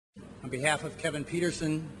On behalf of Kevin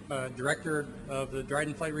Peterson, Director of the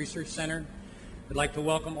Dryden Flight Research Center, I'd like to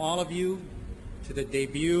welcome all of you to the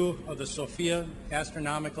debut of the SOFIA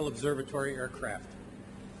Astronomical Observatory aircraft.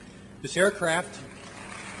 This aircraft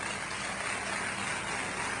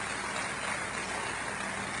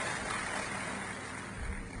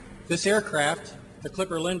the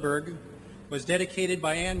Clipper Lindbergh, was dedicated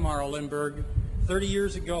by Ann Morrow Lindbergh 30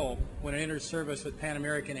 years ago when it entered service with Pan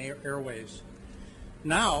American Airways.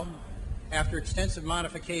 Now, after extensive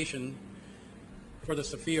modification for the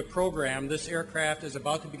SOFIA program, this aircraft is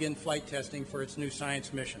about to begin flight testing for its new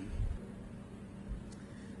science mission.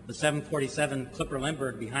 The 747 Clipper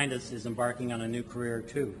Lindbergh behind us is embarking on a new career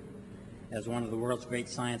too, as one of the world's great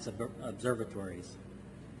science observatories.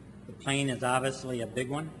 The plane is obviously a big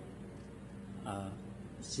one.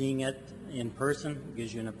 Seeing it in person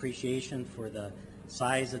gives you an appreciation for the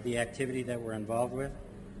size of the activity that we're involved with.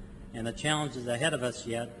 And the challenges ahead of us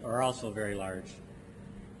yet are also very large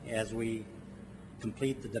as we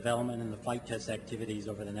complete the development and the flight test activities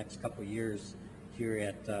over the next couple of years here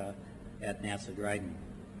at NASA Dryden.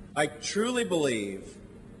 I truly believe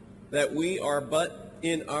that we are but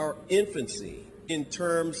in our infancy in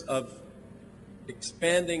terms of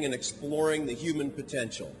expanding and exploring the human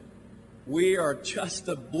potential. We are just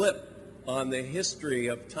a blip on the history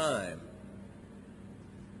of time.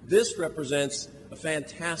 This represents a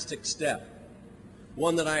fantastic step,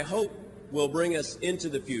 one that I hope will bring us into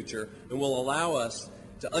the future and will allow us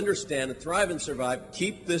to understand and thrive and survive,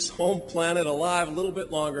 keep this home planet alive a little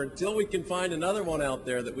bit longer until we can find another one out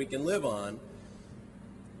there that we can live on.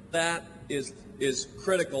 That is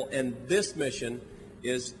critical, and this mission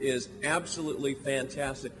is absolutely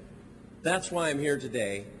fantastic. That's why I'm here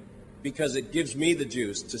today, because it gives me the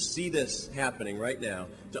juice to see this happening right now,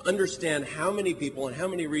 to understand how many people and how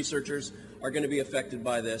many researchers are going to be affected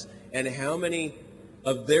by this, and how many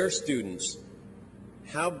of their students,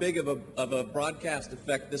 how big of a broadcast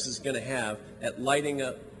effect this is going to have at lighting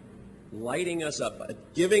us up,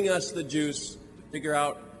 giving us the juice to figure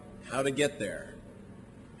out how to get there,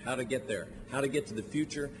 how to get to the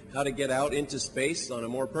future, how to get out into space on a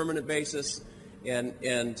more permanent basis,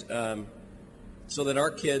 and so that our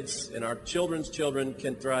kids and our children's children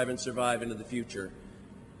can thrive and survive into the future.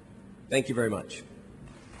 Thank you very much.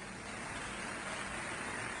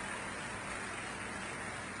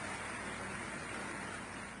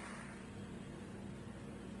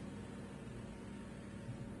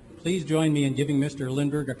 Please join me in giving Mr.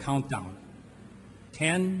 Lindbergh a countdown.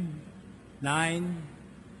 10, 9,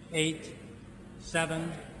 8,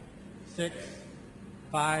 7, 6,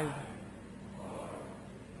 5,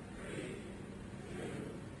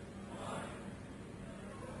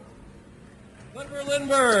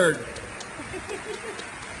 Lindbergh!